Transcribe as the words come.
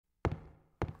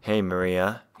Hey,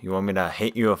 Maria. You want me to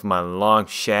hit you with my long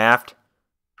shaft?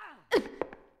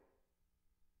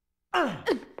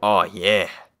 Oh, yeah.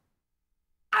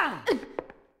 Oh,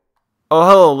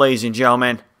 hello, ladies and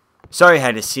gentlemen. Sorry I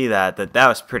had to see that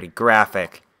was pretty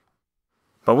graphic.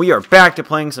 But we are back to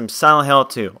playing some Silent Hill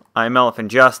 2. I'm Elephant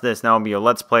Justice, now I'll be your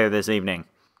Let's Player this evening.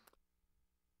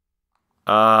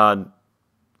 We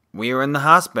were in the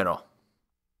hospital.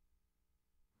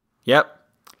 Yep.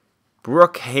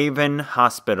 Brookhaven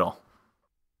Hospital.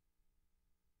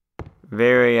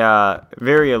 Very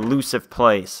elusive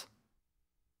place.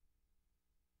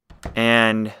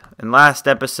 And in last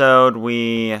episode,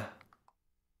 we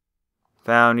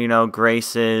found,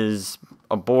 Grace's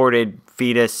aborted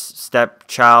fetus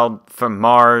stepchild from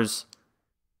Mars.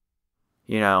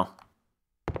 We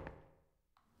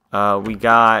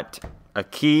got a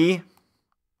key,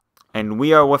 and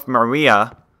we are with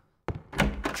Maria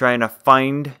trying to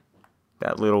find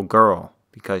that little girl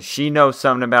because she knows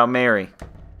something about Mary.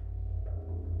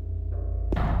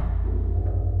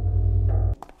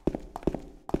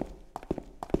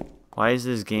 Why does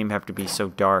this game have to be so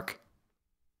dark?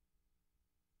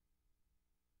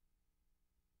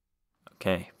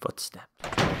 Okay, footsteps.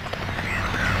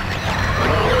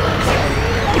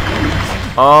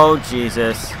 Oh,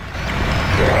 Jesus.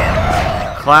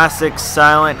 Classic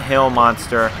Silent Hill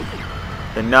monster.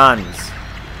 The nuns.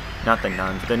 Not the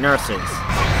nuns, the nurses.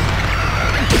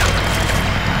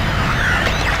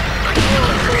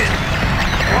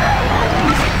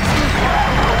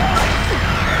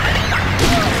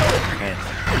 Okay.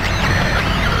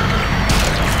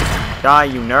 Die,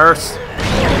 you nurse.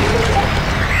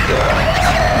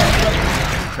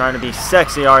 Trying to be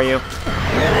sexy, are you?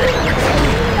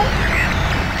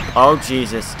 Oh,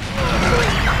 Jesus.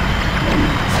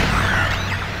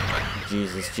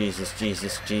 Jesus, Jesus,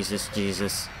 Jesus, Jesus,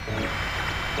 Jesus.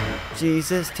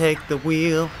 Jesus, take the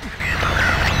wheel.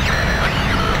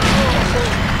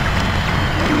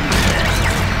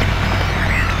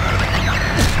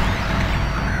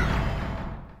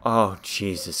 Oh,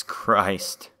 Jesus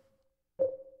Christ.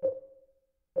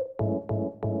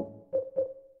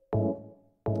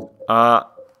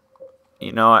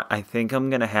 I think I'm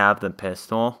gonna have the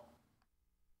pistol.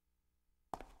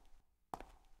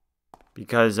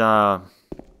 Because,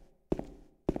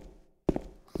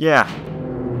 yeah.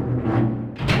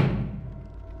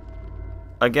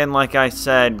 Again, like I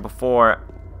said before,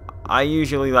 I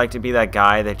usually like to be that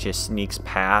guy that just sneaks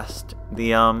past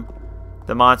the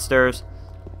monsters.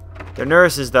 The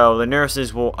nurses, though, the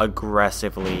nurses will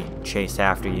aggressively chase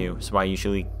after you, so I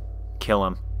usually kill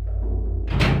them.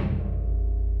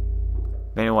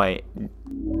 Anyway,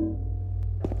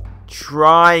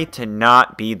 try to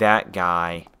not be that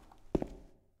guy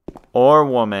or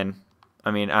woman.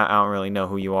 I mean, I don't really know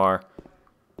who you are,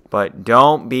 but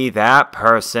don't be that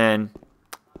person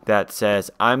that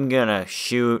says, I'm gonna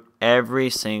shoot every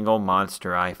single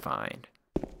monster I find,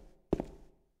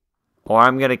 or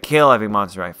I'm gonna kill every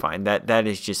monster I find. That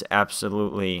is just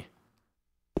absolutely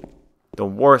the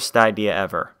worst idea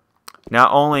ever.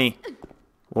 Not only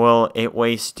will it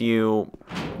waste you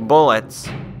bullets,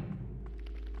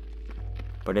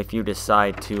 but if you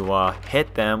decide to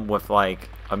hit them with like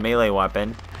a melee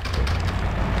weapon,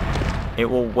 it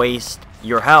will waste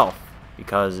your health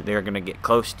because they're gonna get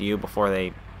close to you before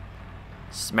they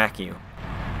smack you.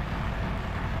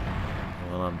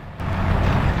 Well,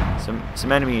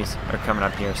 some enemies are coming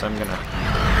up here, so I'm gonna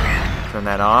turn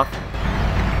that off.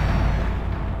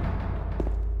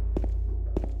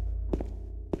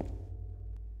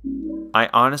 I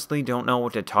honestly don't know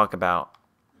what to talk about.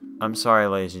 I'm sorry,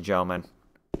 ladies and gentlemen.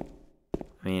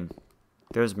 I mean,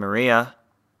 there's Maria.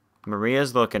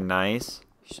 Maria's looking nice.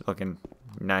 She's looking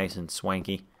nice and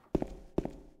swanky.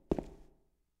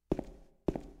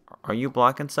 Are you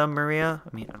blocking some, Maria?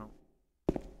 I mean, I don't...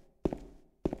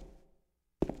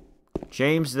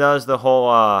 James does the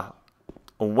whole,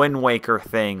 Wind Waker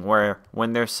thing, where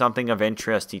when there's something of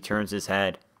interest, he turns his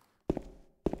head.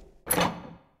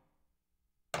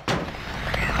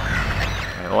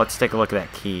 Well, let's take a look at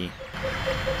that key.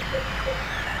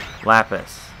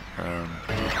 Lapis.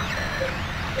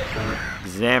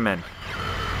 Examine.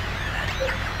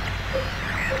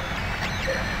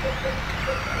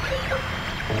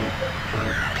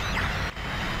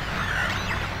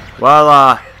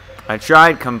 Well, I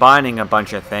tried combining a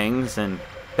bunch of things, and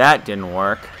that didn't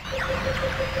work.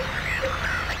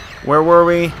 Where were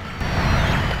we?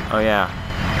 Oh, yeah.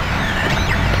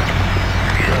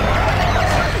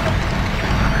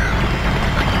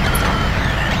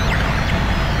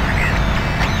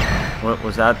 What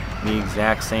was that? The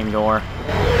exact same door?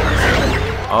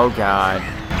 Oh, God.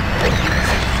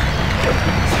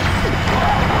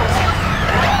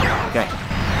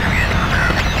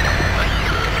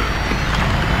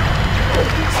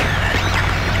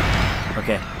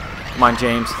 Come on,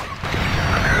 James.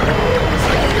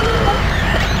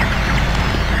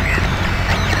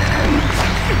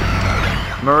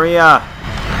 Maria!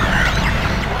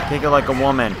 Take it like a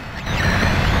woman.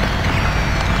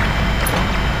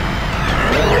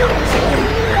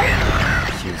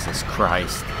 Jesus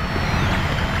Christ.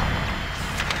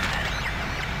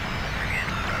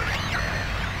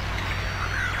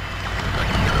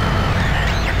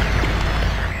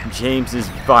 James is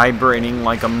vibrating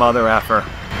like a mother effer.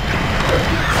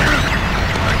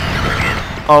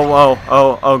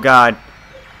 Oh God.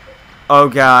 Oh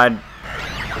God.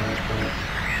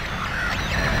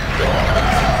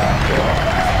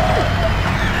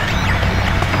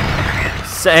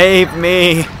 Save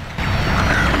me!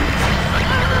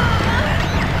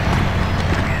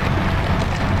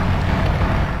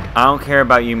 I don't care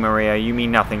about you, Maria. You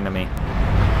mean nothing to me.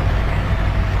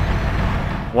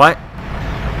 What?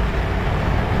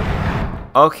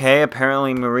 Okay,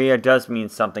 apparently Maria does mean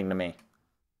something to me.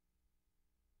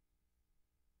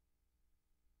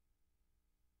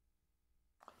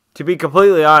 To be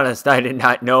completely honest, I did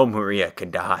not know Maria could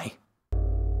die.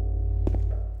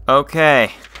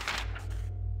 Okay.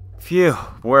 Phew,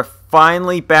 we're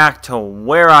finally back to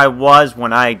where I was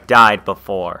when I died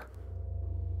before.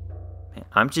 Man,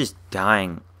 I'm just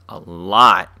dying a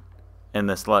lot in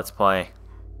this Let's Play.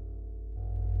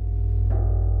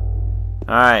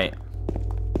 Alright.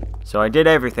 So I did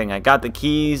everything. I got the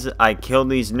keys. I killed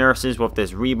these nurses with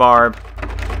this rebarb.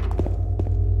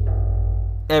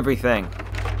 Everything.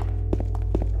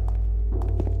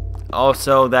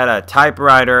 Also, that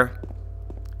typewriter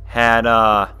had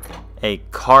a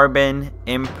carbon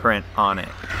imprint on it,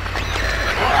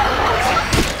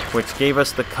 which gave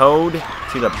us the code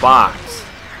to the box.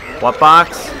 What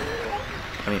box?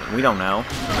 I mean, we don't know.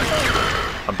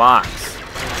 A box.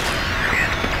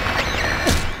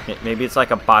 Maybe it's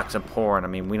like a box of porn. I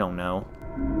mean, we don't know.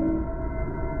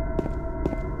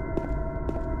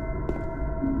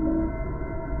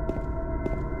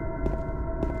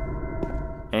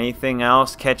 Anything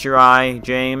else catch your eye,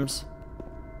 James?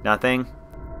 Nothing?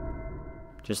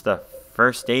 Just the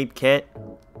first aid kit?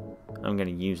 I'm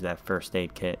gonna use that first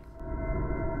aid kit.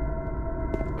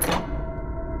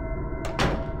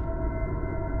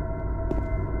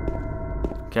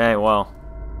 Okay, well,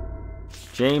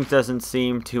 James doesn't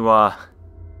seem to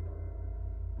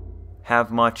have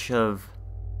much of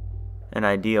an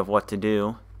idea of what to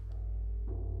do.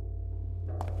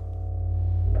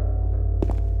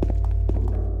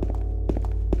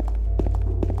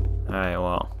 Alright,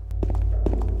 well,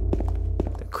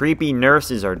 the creepy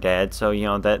nurses are dead, so you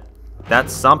know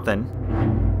that's something.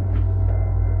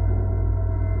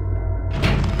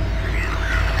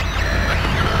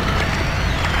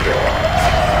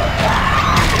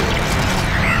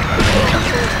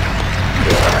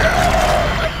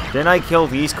 Didn't I kill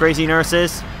these crazy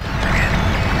nurses?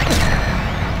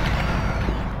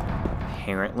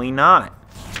 Apparently not.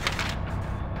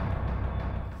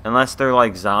 Unless they're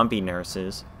like zombie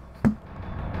nurses.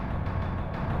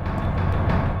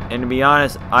 And to be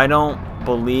honest, I don't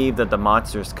believe that the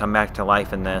monsters come back to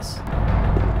life in this.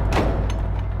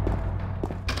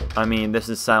 I mean, this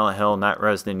is Silent Hill, not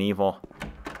Resident Evil.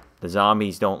 The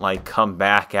zombies don't like come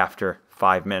back after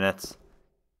 5 minutes.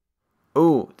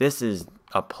 Ooh, this is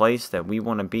a place that we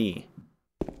want to be.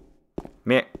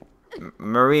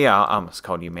 Maria, I almost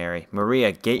called you Mary.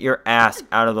 Maria, get your ass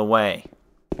out of the way.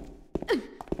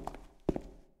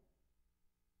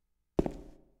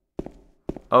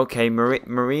 Okay,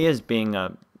 Maria's being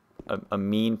a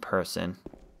mean person.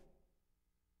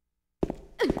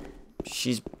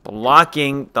 She's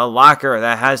blocking the locker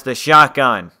that has the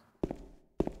shotgun.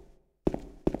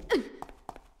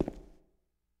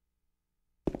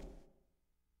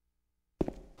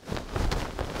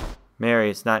 Mary,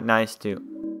 it's not nice to...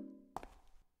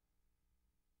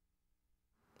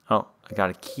 Oh, I got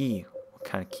a key. What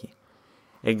kind of key?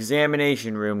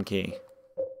 Examination room key.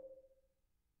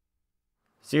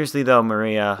 Seriously though,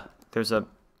 Maria, there's a...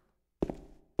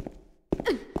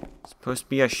 It's supposed to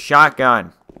be a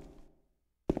shotgun.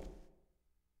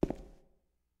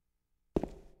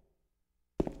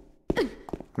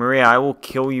 Maria, I will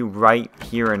kill you right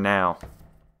here and now.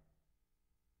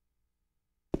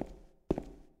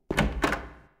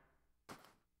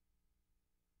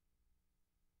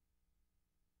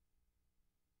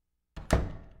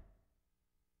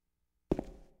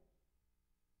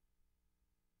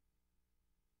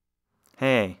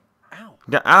 Hey. Ow.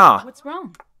 Ow. What's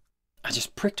wrong? I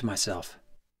just pricked myself.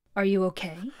 Are you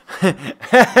okay?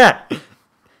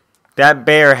 That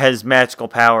bear has magical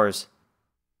powers.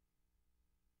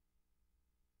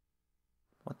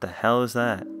 What the hell is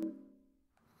that?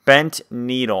 Bent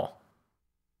needle.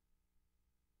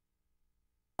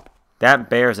 That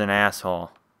bear's an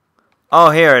asshole.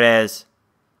 Oh, here it is.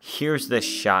 Here's the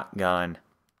shotgun.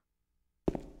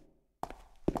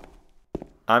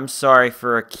 I'm sorry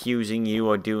for accusing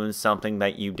you of doing something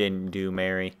that you didn't do,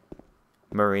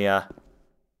 Maria.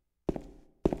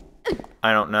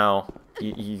 I don't know.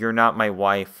 You're not my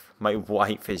wife. My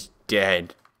wife is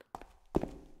dead.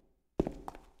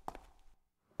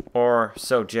 Or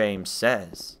so James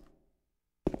says.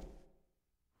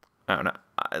 I don't know.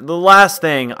 The last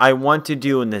thing I want to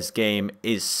do in this game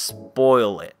is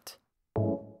spoil it.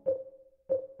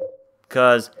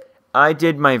 Because I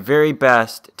did my very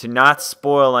best to not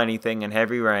spoil anything in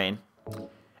Heavy Rain.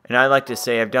 And I like to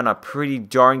say I've done a pretty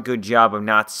darn good job of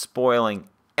not spoiling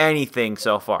anything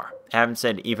so far. I haven't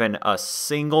said even a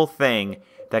single thing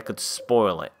that could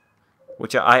spoil it.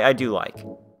 Which I do like.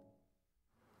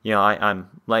 You know, I'm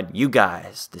letting you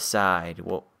guys decide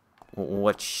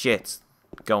what shit's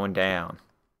going down.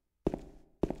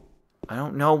 I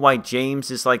don't know why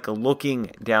James is like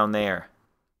looking down there.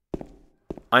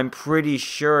 I'm pretty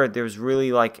sure there's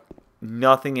really like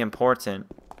nothing important.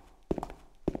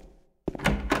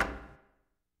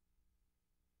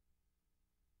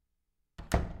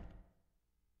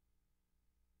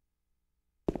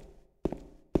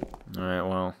 Alright,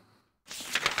 well.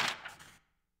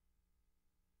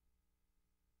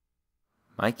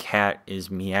 My cat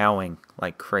is meowing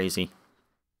like crazy.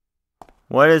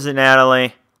 What is it,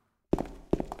 Natalie?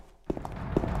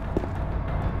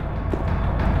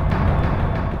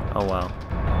 Oh, well.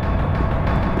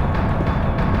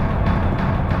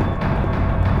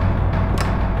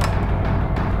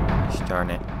 Darn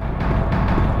it.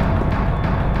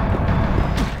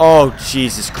 Oh,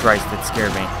 Jesus Christ, that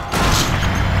scared me.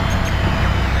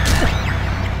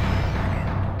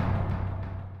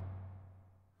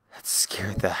 That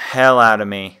scared the hell out of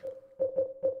me.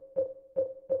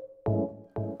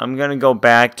 I'm gonna go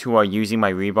back to using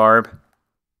my rebarb.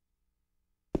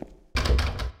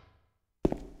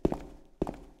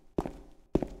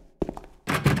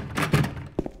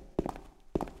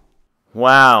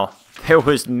 Wow, there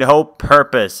was no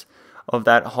purpose of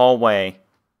that hallway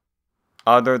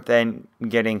other than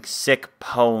getting sick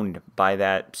pwned by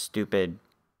that stupid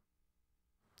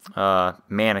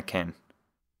mannequin.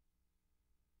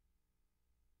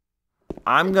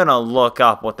 I'm gonna look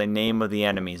up what the name of the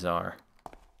enemies are.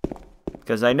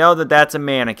 Because I know that that's a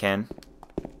mannequin.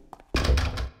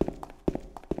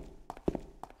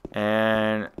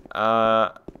 And,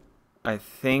 I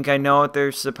think I know what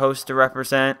they're supposed to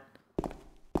represent.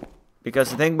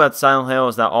 Because the thing about Silent Hill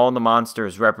is that all the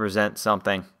monsters represent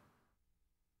something.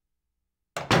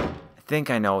 I think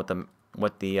I know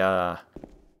what the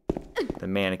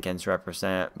mannequins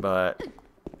represent, but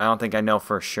I don't think I know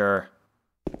for sure.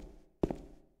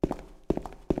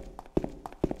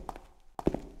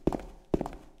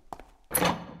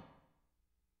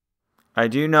 I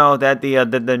do know that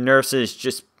the nurses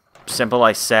just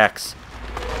symbolize sex.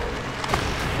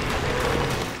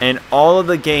 In all of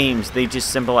the games, they just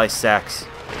symbolize sex.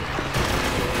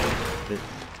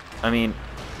 I mean,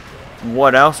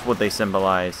 what else would they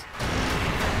symbolize?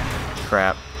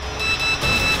 Crap.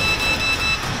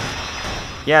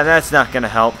 Yeah, that's not gonna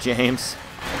help, James.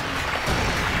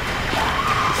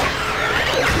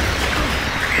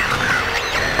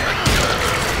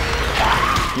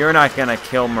 You're not gonna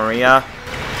kill Maria.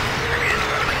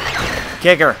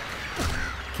 Kick her.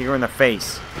 Kick her in the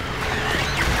face.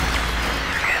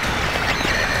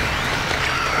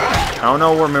 I don't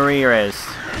know where Maria is.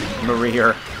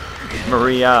 Maria,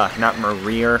 not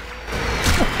Maria.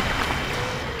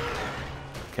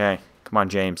 Okay, come on,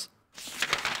 James.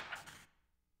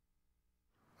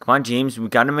 Come on, James, we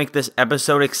gotta make this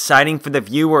episode exciting for the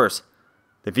viewers.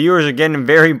 The viewers are getting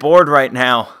very bored right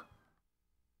now.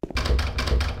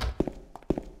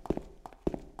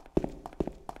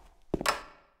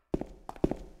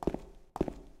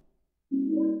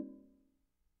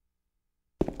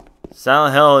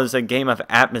 Silent Hill is a game of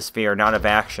atmosphere, not of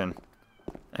action.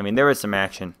 I mean, there is some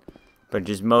action, but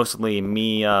just mostly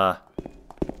me,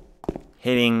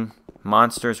 hitting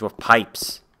monsters with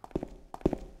pipes.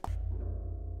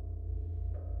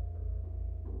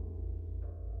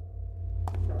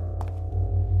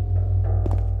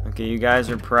 Okay, you guys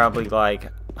are probably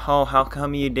like, oh, how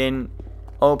come you didn't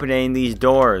open any of these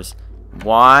doors?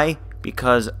 Why?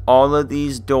 Because all of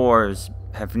these doors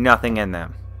have nothing in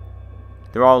them.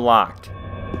 They're all locked.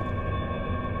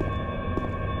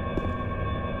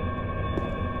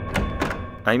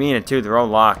 I mean it too, they're all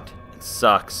locked. It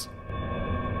sucks.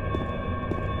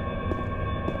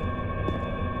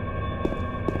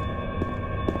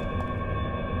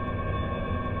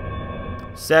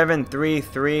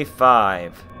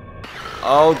 $7,335.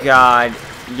 Oh god.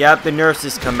 Yep, the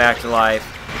nurses come back to life.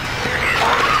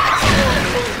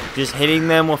 Just hitting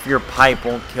them with your pipe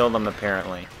won't kill them,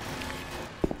 apparently.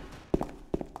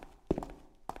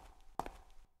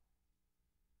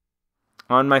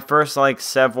 On my first, like,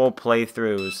 several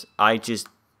playthroughs, I just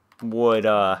would,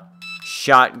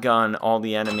 shotgun all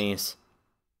the enemies.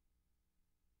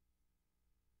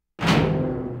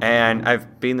 And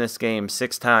I've beaten this game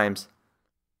 6 times.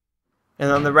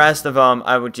 And on the rest of them,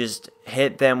 I would just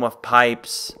hit them with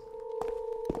pipes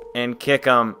and kick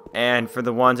them. And for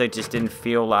the ones I just didn't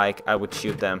feel like, I would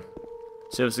shoot them.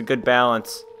 So it was a good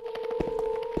balance.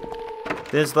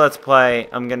 This Let's Play,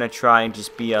 I'm gonna try and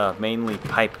just be a mainly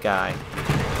pipe guy.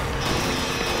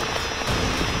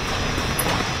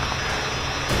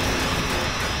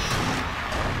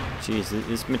 Jeez,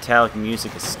 this metallic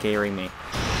music is scaring me.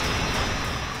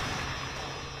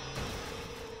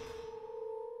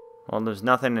 Well, there's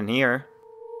nothing in here.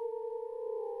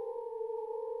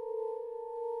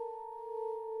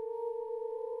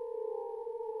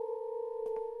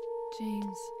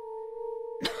 James.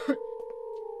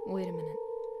 Wait a minute.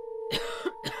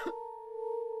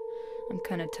 I'm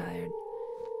kind of tired.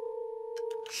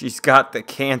 She's got the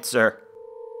cancer.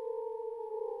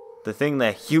 The thing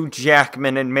that Hugh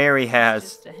Jackman and Mary has.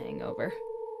 Just a hangover.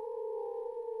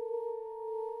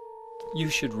 You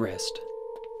should rest.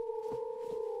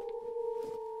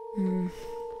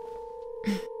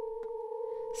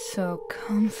 So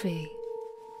comfy.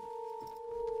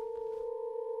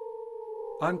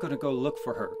 I'm gonna go look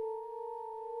for her.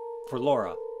 For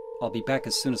Laura. I'll be back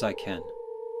as soon as I can.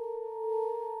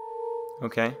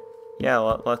 Okay. Yeah,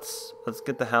 let's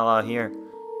get the hell out of here.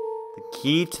 The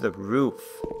key to the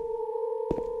roof.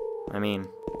 I mean,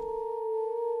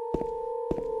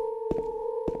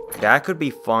 that could be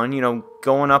fun, you know,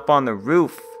 going up on the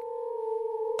roof.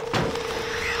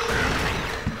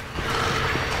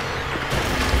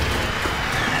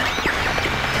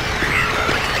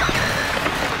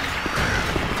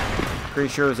 Pretty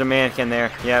sure there's a mannequin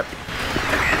there. Yep.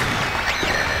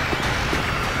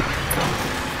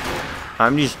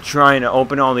 I'm just trying to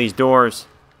open all these doors.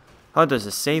 Oh, there's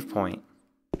a save point.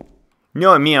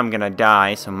 Knowing me, I'm gonna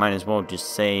die, so might as well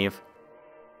just save.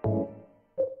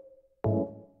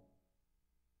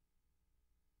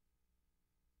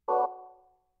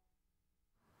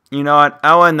 You know what?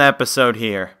 I'll end the episode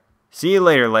here. See you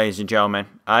later, ladies and gentlemen.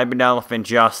 I've been Elephant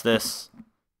Justice.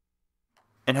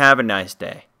 And have a nice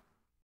day.